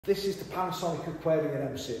This is the Panasonic Aquarea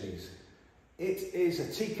M series. It is a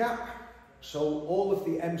TCAP, so all of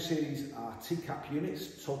the M series are TCAP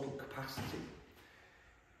units, total capacity.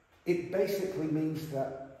 It basically means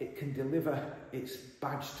that it can deliver its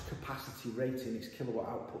badged capacity rating, its kilowatt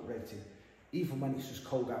output rating, even when it's as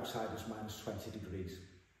cold outside as -20 degrees.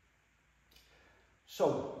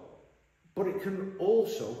 So, but it can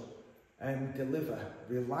also deliver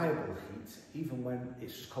reliable heat, even when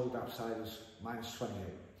it's as cold outside as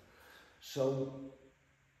 -28. So,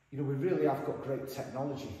 you know, we really have got great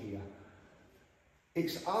technology here.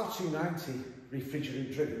 It's R290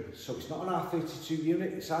 refrigerant driven, so it's not an R32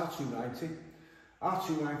 unit, it's R290.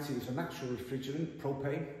 R290 is a natural refrigerant,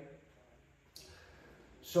 propane.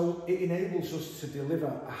 So it enables us to deliver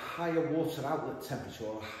a higher water outlet temperature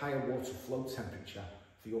or a higher water flow temperature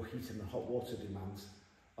for your heating and hot water demands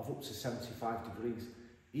of up to 75 degrees,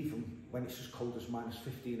 even when it's as cold as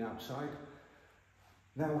 -15 outside.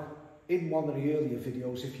 Now, in one of the earlier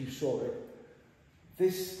videos, if you saw it,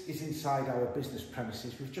 this is inside our business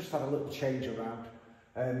premises. We've just had a little change around.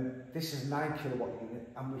 This is a 9 kilowatt unit,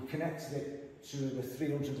 and we've connected it to the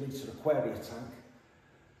 300 litre Aquarea tank.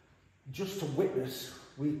 Just to witness,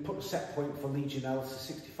 we put a set point for Legionella to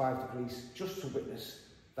 65 degrees, just to witness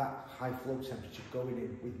that high flow temperature going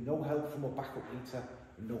in with no help from a backup heater,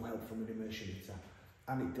 and no help from an immersion heater.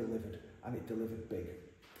 And it delivered big.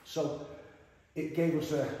 So it gave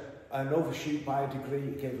us an overshoot by a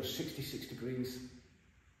degree, it gave us 66 degrees,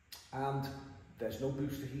 and there's no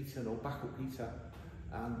booster heater, no backup heater,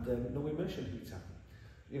 and no immersion heater.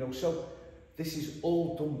 You know, so this is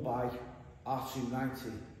all done by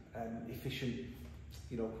R290 efficient,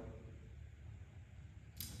 you know,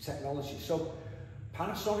 technology. So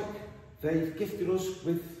Panasonic, they've gifted us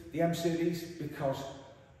with the M series because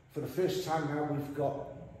for the first time now we've got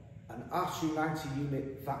an R290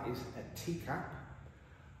 unit that is a TCAP.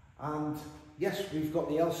 And yes, we've got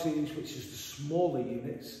the L series, which is the smaller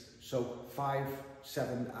units, so 5,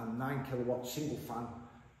 7 and 9 kilowatt single fan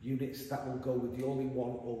units that will go with the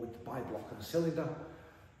all-in-one or with the bi-block and a cylinder.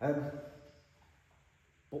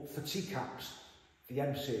 But for TCAPs, the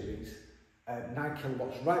M series, 9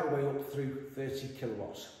 kilowatts right away up through 30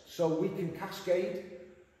 kilowatts. So we can cascade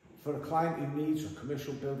for a client who needs, a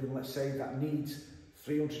commercial building, let's say, that needs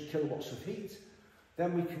 300 kilowatts of heat,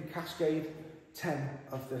 then we can cascade 10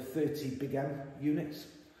 of the 30 Big M units.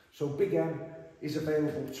 So Big M is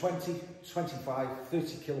available 20, 25,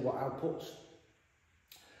 30 kilowatt outputs.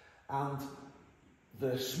 And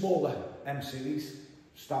the smaller M series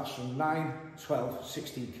starts from 9, 12,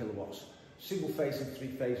 16 kilowatts. Single phase and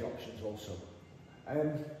 3 phase options also.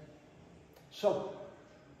 So,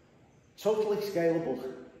 totally scalable,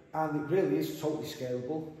 and it really is totally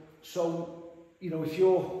scalable. So, you know, if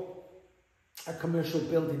you're a commercial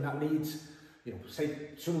building that needs, you know,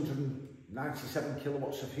 say 297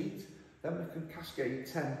 kilowatts of heat, then we can cascade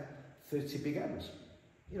 10, 30 Big M's,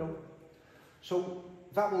 you know. So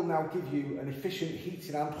that will now give you an efficient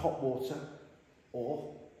heating and hot water,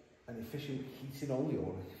 or an efficient heating only,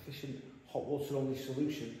 or an efficient hot water only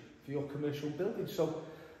solution for your commercial building. So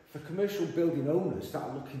for commercial building owners that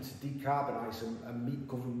are looking to decarbonise and meet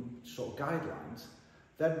government sort of guidelines,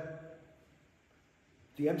 then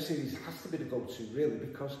the M series has to be the go-to really,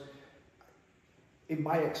 because in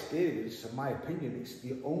my experience and my opinion, it's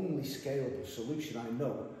the only scalable solution I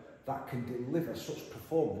know that can deliver such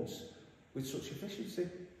performance with such efficiency.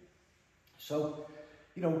 So,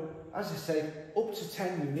 you know, as I say, up to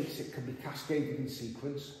 10 units it can be cascaded in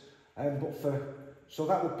sequence, so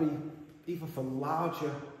that would be even for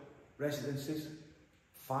larger residences,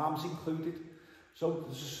 farms included. So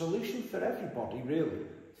there's a solution for everybody really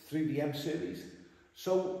through the M series.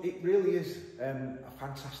 So it really is a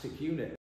fantastic unit.